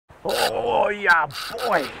Oh, yeah,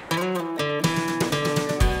 boy!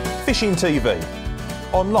 Fishing TV,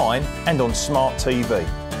 online and on smart TV.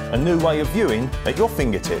 A new way of viewing at your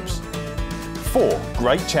fingertips. 4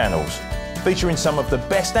 great channels, featuring some of the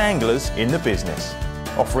best anglers in the business,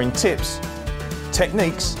 offering tips,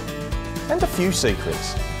 techniques, and a few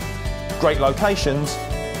secrets. Great locations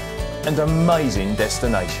and amazing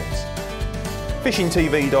destinations.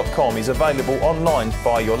 FishingTV.com is available online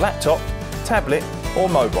via your laptop, tablet or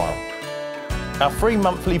mobile. Our free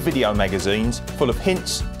monthly video magazines full of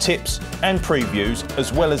hints, tips and previews,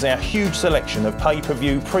 as well as our huge selection of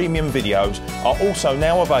pay-per-view premium videos, are also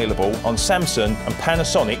now available on Samsung and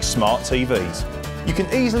Panasonic smart TVs. You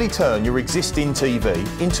can easily turn your existing TV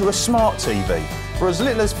into a smart TV for as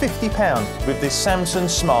little as £50 with this Samsung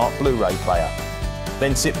Smart Blu-ray player.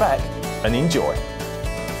 Then sit back and enjoy.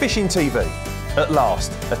 Fishing TV, at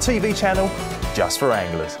last, a TV channel just for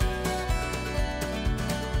anglers.